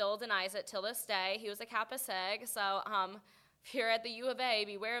and still denies it till this day. He was a Kappa Sig, so if you're at the U of A,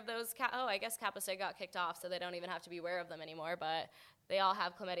 beware of those. I guess Kappa Sig got kicked off, so they don't even have to be aware of them anymore, but they all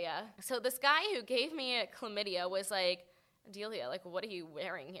have chlamydia. So this guy who gave me chlamydia was like, Delia, like, what are you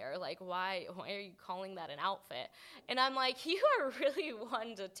wearing here? Like, why are you calling that an outfit? And I'm like, you are really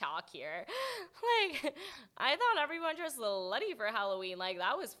one to talk here. Like, I thought everyone dressed slutty for Halloween. Like,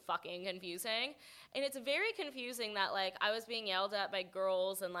 that was fucking confusing. And it's very confusing that, like, I was being yelled at by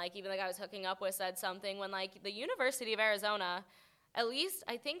girls and, like, even the guy I was hooking up with said something when, like, the University of Arizona, at least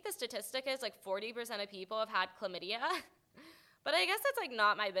I think the statistic is, like, 40% of people have had chlamydia. But I guess that's, like,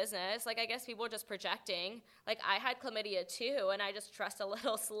 not my business. Like, I guess people are just projecting. Like, I had chlamydia, too, and I just dressed a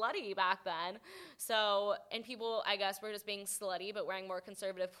little slutty back then. So, and people, I guess, were just being slutty but wearing more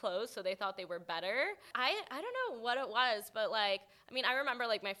conservative clothes, so they thought they were better. I don't know what it was, but, like, I mean, I remember,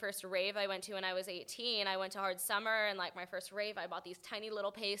 like, my first rave I went to when I was 18. I went to Hard Summer, and, like, my first rave, I bought these tiny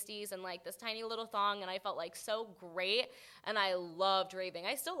little pasties and, like, this tiny little thong, and I felt, like, so great, and I loved raving.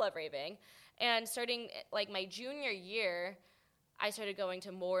 I still love raving. And starting, like, my junior year, I started going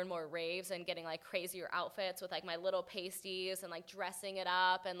to more and more raves and getting, like, crazier outfits with, like, my little pasties and, like, dressing it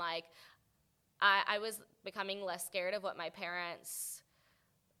up. And, like, I was becoming less scared of what my parents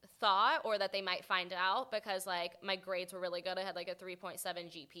thought or that they might find out because, like, my grades were really good. I had, like, a 3.7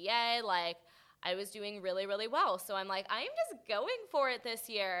 GPA. Like, I was doing really, really well. So I'm like, I'm just going for it this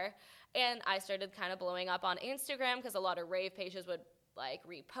year. And I started kind of blowing up on Instagram because a lot of rave pages would, like,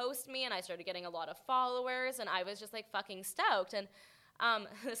 repost me, and I started getting a lot of followers, and I was just, like, fucking stoked. And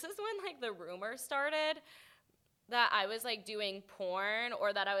this is when, like, the rumor started that I was, like, doing porn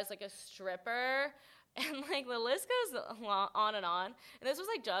or that I was, like, a stripper, and, like, the list goes on and on. And this was,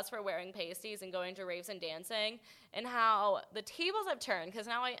 like, just for wearing pasties and going to raves and dancing, and how the tables have turned, because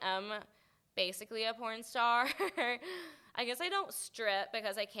now I am basically a porn star. I guess I don't strip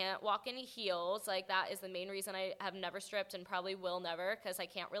because I can't walk in heels. Like, that is the main reason I have never stripped and probably will never, because I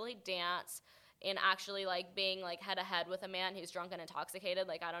can't really dance and actually, like, being, like, head-to-head with a man who's drunk and intoxicated.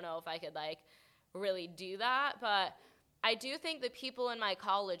 Like, I don't know if I could, like, really do that. But I do think that people in my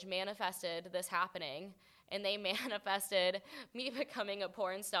college manifested this happening, and they manifested me becoming a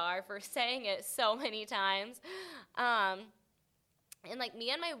porn star for saying it so many times. And, like, me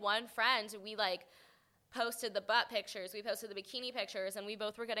and my one friend, we, like, posted the butt pictures, we posted the bikini pictures, and we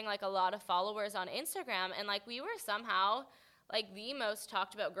both were getting, like, a lot of followers on Instagram, and, like, we were somehow, like, the most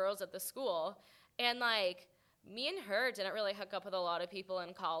talked about girls at the school. And, like, me and her didn't really hook up with a lot of people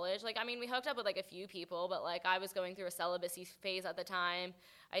in college. Like, I mean, we hooked up with, like, a few people, but, like, I was going through a celibacy phase at the time.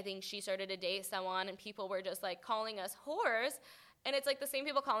 I think she started to date someone, and people were just, like, calling us whores. And it's, like, the same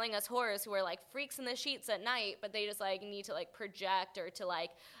people calling us whores who are, like, freaks in the sheets at night, but they just, like, need to, like, project or to, like,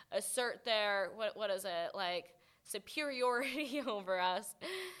 assert their, what is it, like, superiority over us.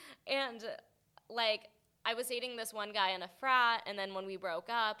 And, like, I was dating this one guy in a frat, and then when we broke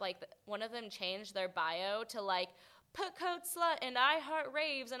up, like, one of them changed their bio to, like, put code slut and I heart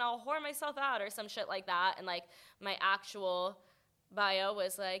raves and I'll whore myself out or some shit like that. And, like, my actual bio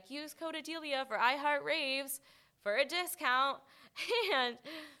was, like, use code Adelia for I heart raves for a discount. And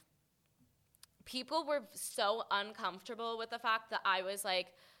people were so uncomfortable with the fact that I was,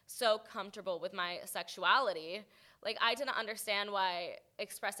 like, so comfortable with my sexuality. Like, I didn't understand why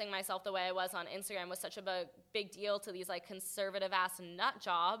expressing myself the way I was on Instagram was such a big deal to these, like, conservative-ass nut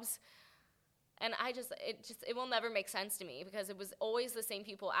jobs. And it will never make sense to me because it was always the same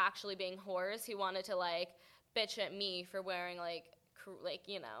people actually being whores who wanted to, like, bitch at me for wearing, like,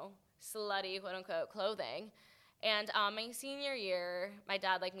 you know, slutty, quote-unquote, clothing. And my senior year, my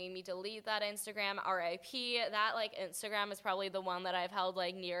dad, like, made me delete that Instagram, RIP. That, like, Instagram is probably the one that I've held,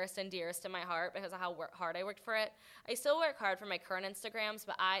 like, nearest and dearest to my heart because of how hard I worked for it. I still work hard for my current Instagrams,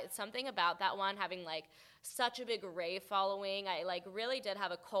 but something about that one having, like, such a big rave following. I, like, really did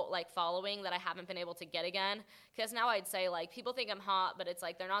have a cult-like following that I haven't been able to get again. Because now I'd say, like, people think I'm hot, but it's,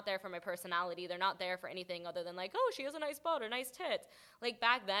 like, they're not there for my personality. They're not there for anything other than, like, oh, she has a nice butt or nice tits. Like,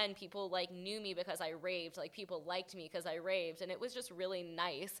 back then, people, like, knew me because I raved. Like, people liked me because I raved, and it was just really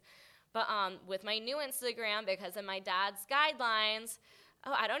nice. But with my new Instagram, because of my dad's guidelines,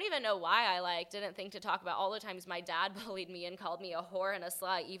 I don't even know why I, like, didn't think to talk about all the times my dad bullied me and called me a whore and a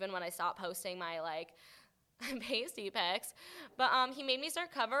slut, even when I stopped posting my, like, pasty pics. But he made me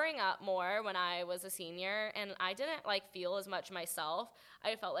start covering up more when I was a senior, and I didn't, like, feel as much myself.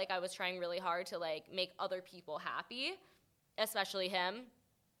 I felt like I was trying really hard to, like, make other people happy, especially him,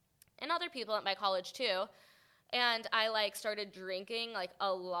 and other people at my college, too. And I, like, started drinking, like,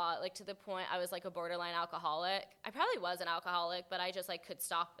 a lot, like, to the point I was, like, a borderline alcoholic. I probably was an alcoholic, but I just, like, could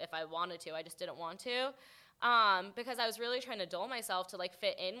stop if I wanted to. I just didn't want to. Because I was really trying to dull myself to, like,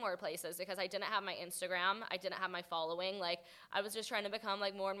 fit in more places because I didn't have my Instagram. I didn't have my following. Like, I was just trying to become,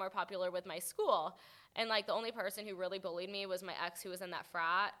 like, more and more popular with my school. And, like, the only person who really bullied me was my ex who was in that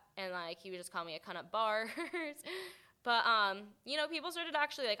frat. And, like, he would just call me a cunt at bars. But, you know, people started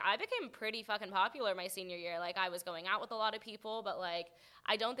actually, like, I became pretty fucking popular my senior year. Like, I was going out with a lot of people, but, like,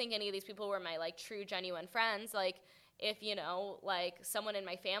 I don't think any of these people were my, like, true, genuine friends. Like, if, you know, like, someone in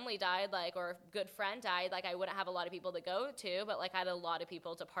my family died, like, or a good friend died, like, I wouldn't have a lot of people to go to, but, like, I had a lot of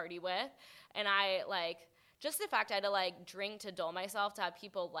people to party with. And I, like, just the fact I had to, like, drink to dull myself, to have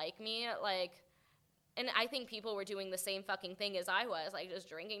people like me, like, and I think people were doing the same fucking thing as I was, like, just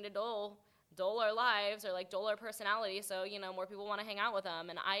drinking to dull our lives or, like, dull our personality so, you know, more people want to hang out with them.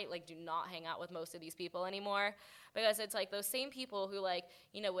 And I, like, do not hang out with most of these people anymore because it's, like, those same people who, like,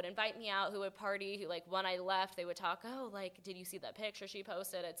 you know, would invite me out, who would party, who, like, when I left, they would talk, oh, like, did you see that picture she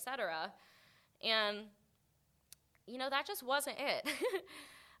posted, etc. And, you know, that just wasn't it.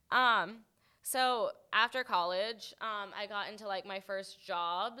 So after college, I got into, like, my first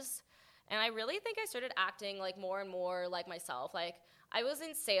jobs, and I really think I started acting, like, more and more like myself. Like, I was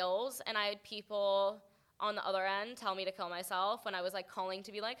in sales, and I had people on the other end tell me to kill myself when I was, like, calling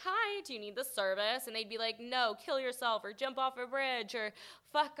to be like, hi, do you need this service? And they'd be like, no, kill yourself, or jump off a bridge, or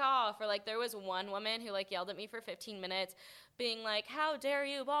fuck off. Or, like, there was one woman who, like, yelled at me for 15 minutes being like, how dare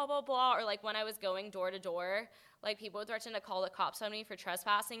you, blah, blah, blah. Or, like, when I was going door to door, like, people would threaten to call the cops on me for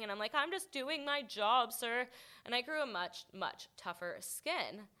trespassing, and I'm like, I'm just doing my job, sir. And I grew a much, much tougher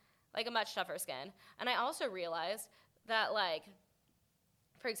skin. Like, a much tougher skin. And I also realized that, like,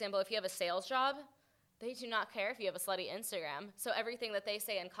 for example, if you have a sales job, they do not care if you have a slutty Instagram. So everything that they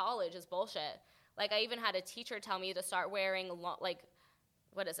say in college is bullshit. Like, I even had a teacher tell me to start wearing, like,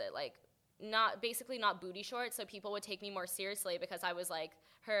 what is it? Like, not booty shorts, so people would take me more seriously because I was, like,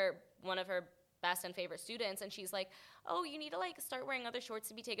 one of her best and favorite students. And she's like, oh, you need to, like, start wearing other shorts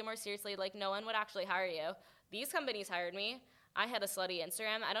to be taken more seriously. Like, no one would actually hire you. These companies hired me. I had a slutty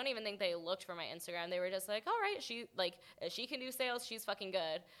Instagram. I don't even think they looked for my Instagram. They were just like, all right, if she can do sales, she's fucking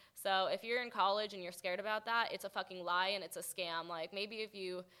good. So if you're in college and you're scared about that, it's a fucking lie and it's a scam. Like, maybe if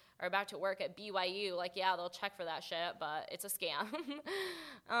you are about to work at BYU, like, yeah, they'll check for that shit, but it's a scam.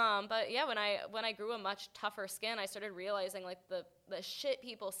 But yeah, when I grew a much tougher skin, I started realizing, like, the shit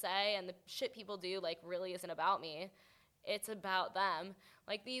people say and the shit people do, like, really isn't about me. It's about them.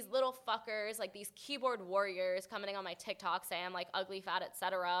 Like, these little fuckers, like, these keyboard warriors commenting on my TikTok saying I'm, like, ugly, fat,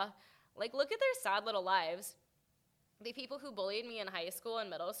 etc. Like, look at their sad little lives. The people who bullied me in high school and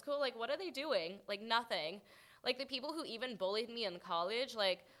middle school, like, what are they doing? Like, nothing. Like, the people who even bullied me in college,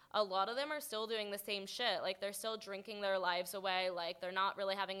 like, a lot of them are still doing the same shit. Like, they're still drinking their lives away. Like, they're not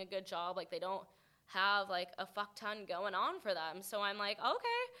really having a good job. Like, they don't have, like, a fuck ton going on for them. So I'm like,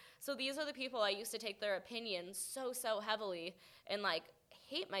 okay. So these are the people I used to take their opinions so heavily and, like,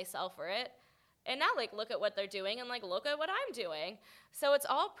 hate myself for it. And now, like, look at what they're doing and, like, look at what I'm doing. So it's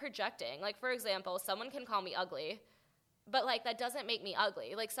all projecting. Like, for example, someone can call me ugly, but, like, that doesn't make me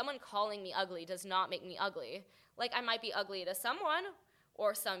ugly. Like, someone calling me ugly does not make me ugly. Like, I might be ugly to someone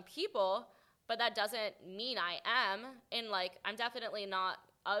or some people, but that doesn't mean I am. And, like, I'm definitely not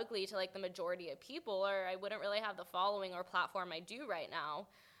ugly to, like, the majority of people, or I wouldn't really have the following or platform I do right now.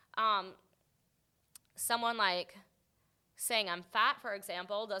 Someone, like, saying I'm fat, for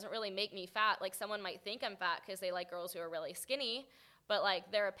example, doesn't really make me fat. Like, someone might think I'm fat because they like girls who are really skinny, but,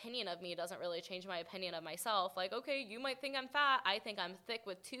 like, their opinion of me doesn't really change my opinion of myself. Like, okay, you might think I'm fat. I think I'm thick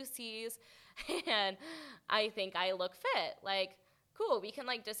with 2 C's, and I think I look fit. Like, cool, we can,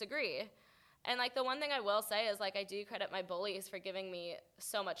 like, disagree. And, like, the one thing I will say is, like, I do credit my bullies for giving me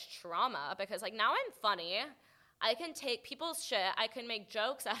so much trauma because, like, now I'm funny. I can take people's shit. I can make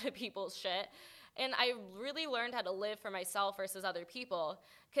jokes out of people's shit. And I really learned how to live for myself versus other people.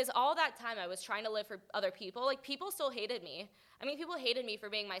 Because all that time I was trying to live for other people, like, people still hated me. I mean, people hated me for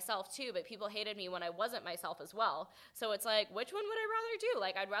being myself too, but people hated me when I wasn't myself as well. So it's like, which one would I rather do?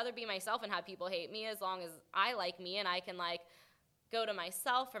 Like, I'd rather be myself and have people hate me as long as I like me and I can, like, go to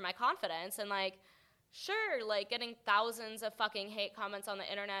myself for my confidence. And, like, sure, like, getting thousands of fucking hate comments on the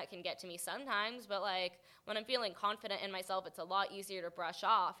internet can get to me sometimes, but, like, when I'm feeling confident in myself, it's a lot easier to brush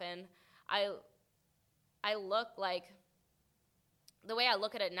off. And I look like, the way I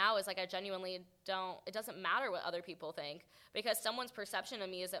look at it now is, like, I genuinely don't, it doesn't matter what other people think, because someone's perception of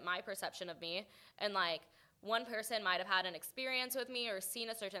me isn't my perception of me. And, like, one person might have had an experience with me or seen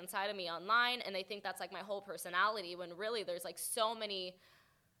a certain side of me online, and they think that's, like, my whole personality, when really there's, like, so many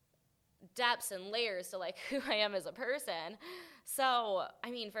depths and layers to like who I am as a person. So,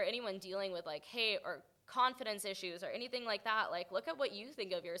 I mean, for anyone dealing with like hate or confidence issues or anything like that, like look at what you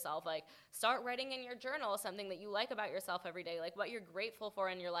think of yourself. Like start writing in your journal something that you like about yourself every day, like what you're grateful for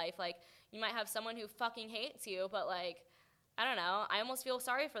in your life. Like you might have someone who fucking hates you, but like, I don't know, I almost feel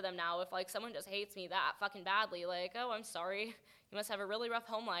sorry for them now if like someone just hates me that fucking badly. Like, oh, I'm sorry, you must have a really rough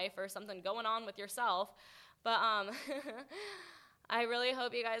home life or something going on with yourself. But I really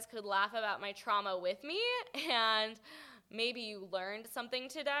hope you guys could laugh about my trauma with me, and maybe you learned something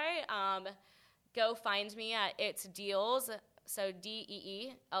today. Go find me at It's Deals, so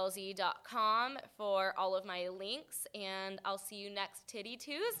DEELZ.com for all of my links, and I'll see you next Titty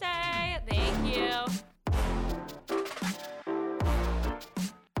Tuesday. Thank you.